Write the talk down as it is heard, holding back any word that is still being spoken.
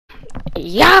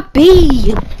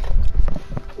Yappy!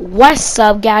 What's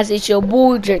up, guys? It's your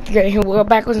boy Drake here. We're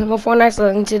back with some more Fortnite. So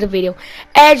into the video.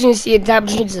 As you can see at the top,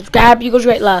 you can subscribe. You go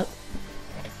straight love.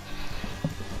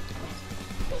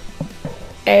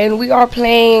 And we are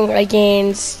playing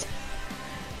against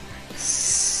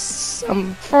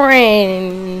some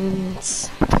friends.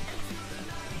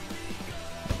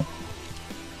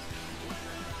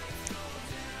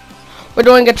 We're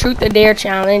doing a truth or dare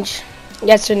challenge.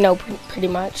 Yes or no, pretty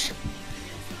much.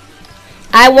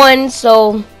 I won,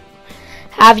 so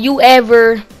have you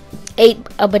ever ate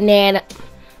a banana?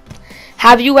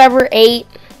 Have you ever ate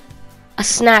a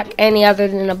snack any other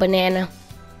than a banana?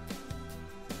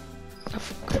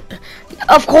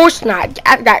 Of course not.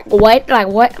 Like what? Like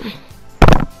what?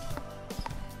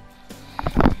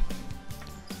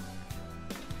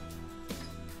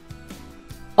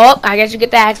 Oh, I guess you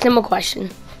get to ask them a question.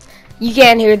 You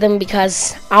can't hear them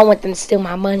because I want them to steal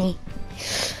my money.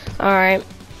 Alright.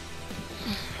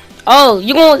 Oh,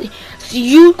 you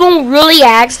gonna really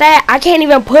ask that? I can't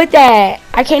even put that.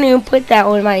 I can't even put that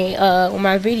on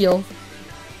my video.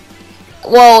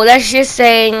 Well, let's just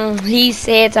say he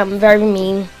said something very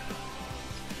mean.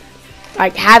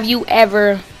 Like, have you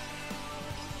ever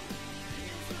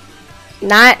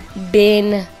not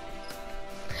been?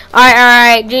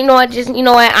 Alright. You know what?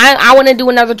 I want to do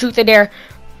another truth or dare.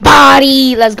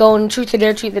 Body. Let's go in truth or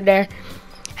dare.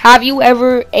 Have you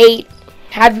ever ate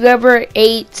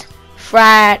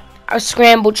fried or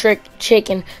scrambled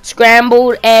chicken,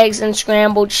 scrambled eggs and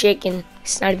scrambled chicken?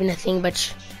 It's not even a thing,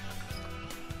 but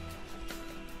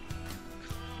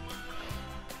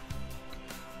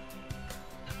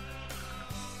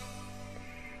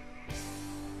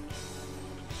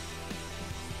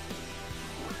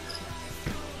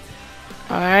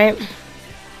all right.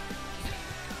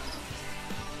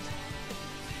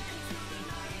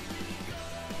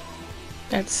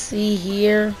 Let's see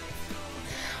here.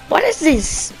 What is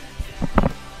this?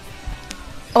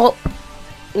 Oh,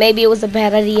 maybe it was a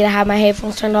bad idea to have my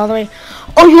headphones turned all the way.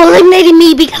 Oh, you eliminated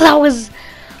me because I was...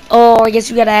 Oh, I guess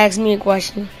you gotta ask me a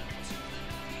question.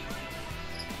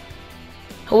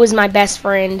 Who is my best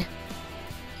friend?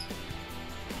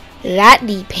 That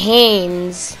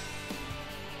depends.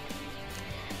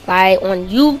 Like, on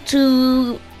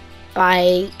YouTube,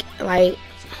 like...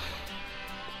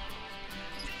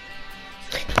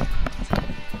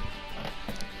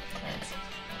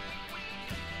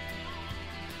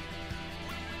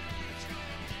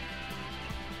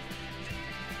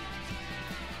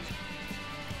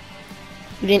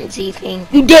 You didn't see a thing.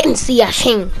 You didn't see a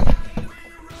thing.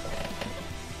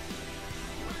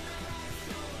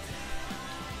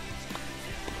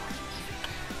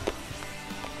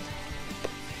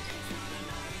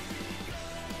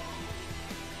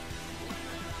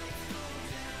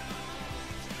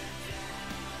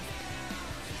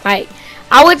 Right.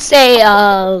 I would say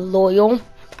loyal.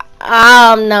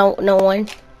 No one.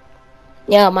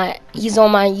 Yeah, he's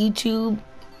on my YouTube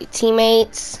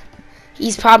teammates.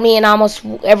 He's probably in almost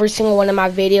every single one of my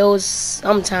videos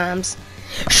sometimes.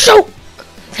 Shoot!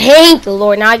 Thank the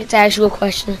Lord. Now I get to ask you a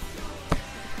question.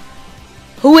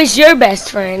 Who is your best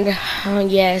friend?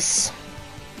 Yes.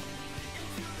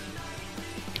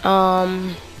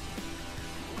 Oh,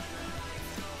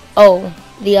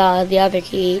 the other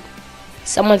kid.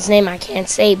 Someone's name I can't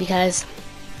say because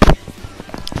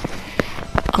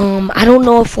I don't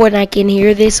know if Fortnite can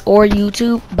hear this or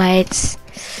YouTube, but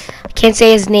can't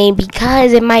say his name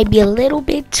because it might be a little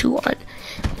bit too on.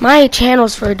 My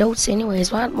channel's for adults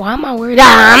anyways. Why am I worried?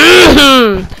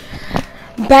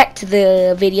 Back to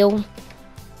the video.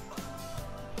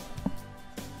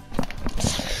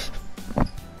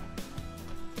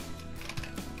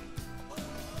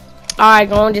 Alright,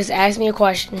 go on, just ask me a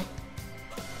question.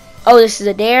 Oh, this is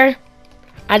a dare?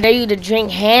 I dare you to drink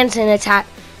hand sanitizer.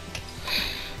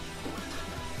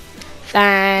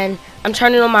 Fine. I'm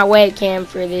turning on my webcam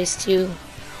for this too.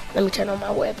 Let me turn on my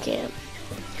webcam.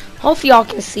 Hopefully y'all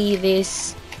can see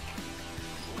this.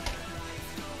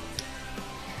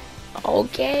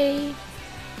 Okay.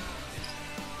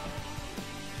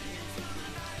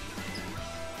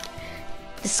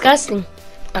 Disgusting.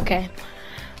 Okay.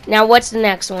 Now what's the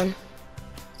next one?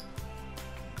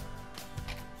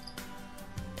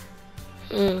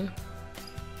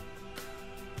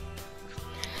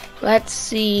 Let's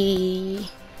see.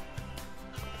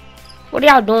 What are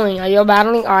y'all doing? Are y'all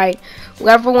battling? Alright.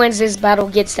 Whoever wins this battle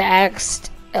gets to ask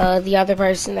the other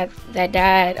person that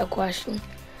died a question.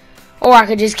 Or I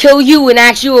could just kill you and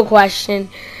ask you a question.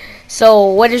 So,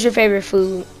 what is your favorite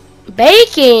food?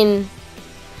 Bacon!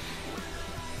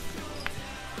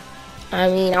 I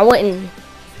mean, I wouldn't...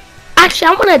 Actually,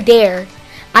 I want to dare.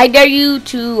 I dare you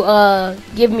to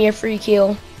give me a free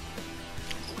kill.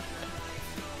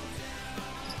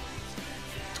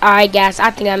 Alright guys,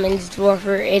 I think I'm in this drawer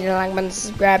for 8 and like button,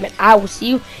 subscribe, and I will see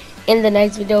you in the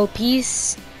next video.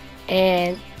 Peace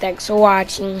and thanks for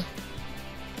watching.